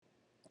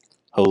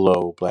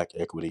Hello, Black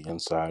Equity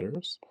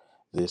Insiders.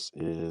 This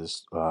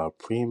is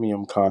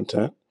premium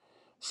content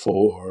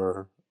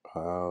for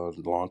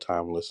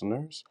longtime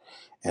listeners.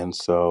 And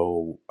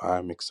so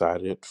I'm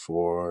excited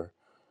for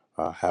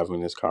having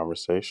this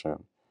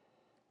conversation.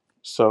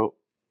 So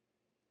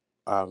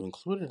I've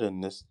included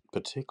in this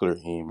particular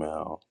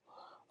email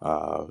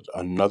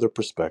another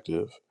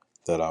perspective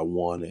that I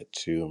wanted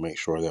to make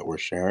sure that we're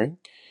sharing.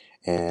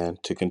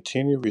 And to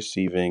continue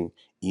receiving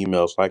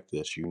emails like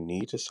this, you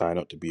need to sign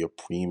up to be a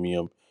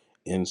premium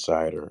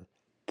insider.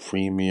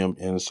 Premium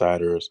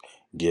insiders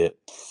get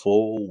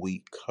full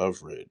week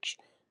coverage.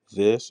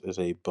 This is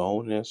a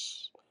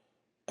bonus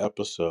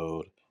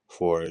episode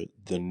for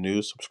the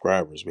new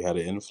subscribers. We had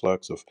an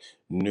influx of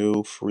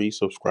new free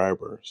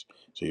subscribers.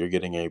 So you're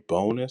getting a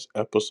bonus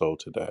episode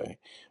today.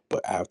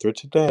 But after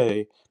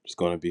today, there's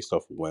going to be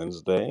stuff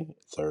Wednesday,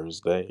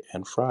 Thursday,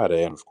 and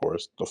Friday, and of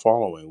course, the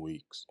following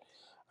weeks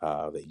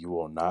that you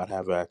will not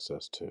have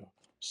access to.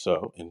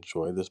 So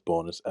enjoy this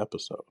bonus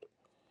episode.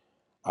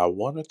 I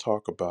want to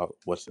talk about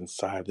what's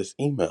inside this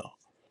email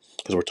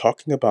because we're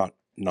talking about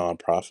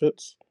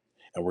nonprofits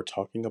and we're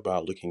talking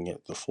about looking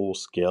at the full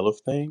scale of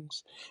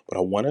things. But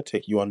I want to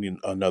take you on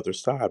another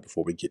side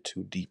before we get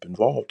too deep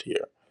involved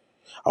here.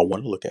 I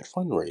want to look at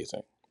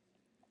fundraising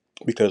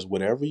because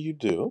whatever you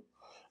do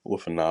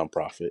with a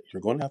nonprofit,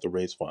 you're going to have to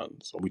raise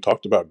funds. We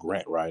talked about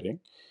grant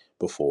writing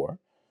before.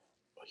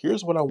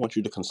 Here's what I want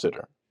you to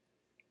consider.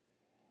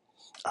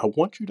 I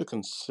want you to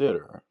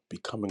consider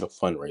becoming a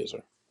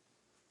fundraiser.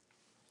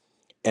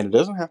 And it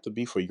doesn't have to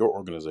be for your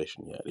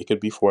organization yet. It could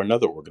be for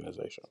another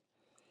organization.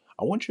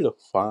 I want you to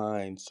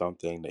find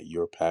something that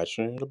you're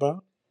passionate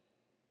about.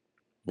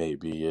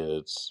 Maybe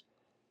it's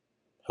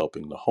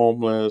helping the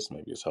homeless,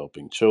 maybe it's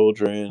helping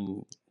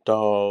children,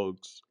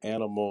 dogs,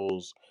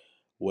 animals,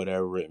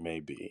 whatever it may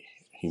be.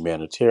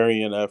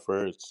 Humanitarian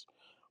efforts,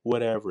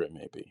 whatever it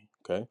may be.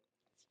 Okay?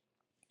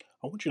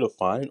 I want you to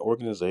find an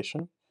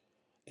organization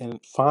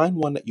and find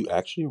one that you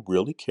actually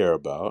really care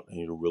about and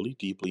you're really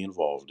deeply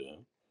involved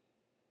in.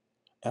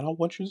 And I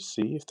want you to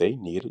see if they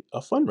need a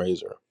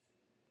fundraiser.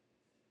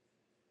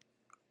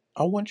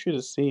 I want you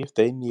to see if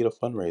they need a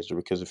fundraiser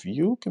because if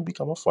you can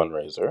become a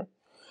fundraiser,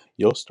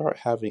 you'll start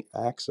having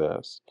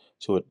access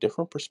to a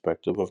different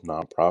perspective of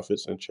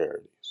nonprofits and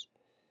charities.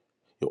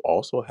 You'll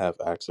also have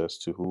access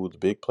to who the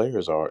big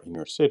players are in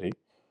your city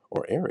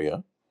or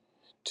area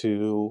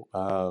to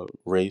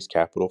raise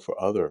capital for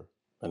other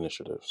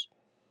initiatives.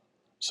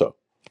 So,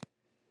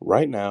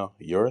 right now,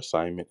 your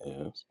assignment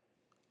is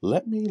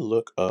let me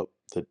look up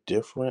the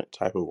different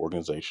type of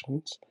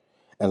organizations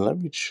and let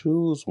me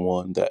choose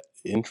one that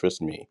interests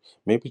me.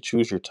 Maybe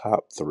choose your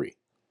top three.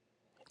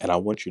 And I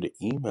want you to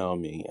email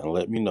me and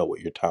let me know what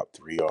your top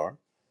three are.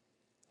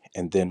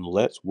 And then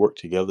let's work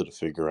together to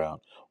figure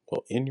out,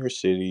 well, in your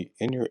city,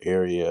 in your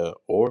area,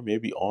 or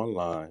maybe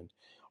online,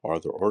 are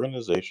there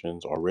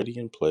organizations already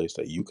in place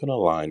that you can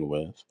align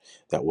with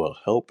that will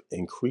help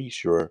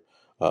increase your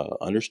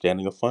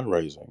understanding of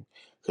fundraising?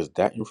 Because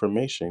that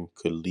information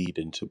could lead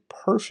into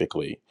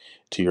perfectly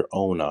to your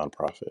own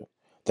nonprofit.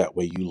 That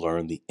way you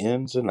learn the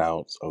ins and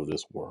outs of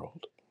this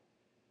world.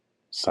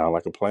 Sound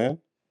like a plan?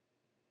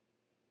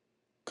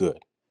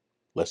 Good.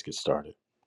 Let's get started.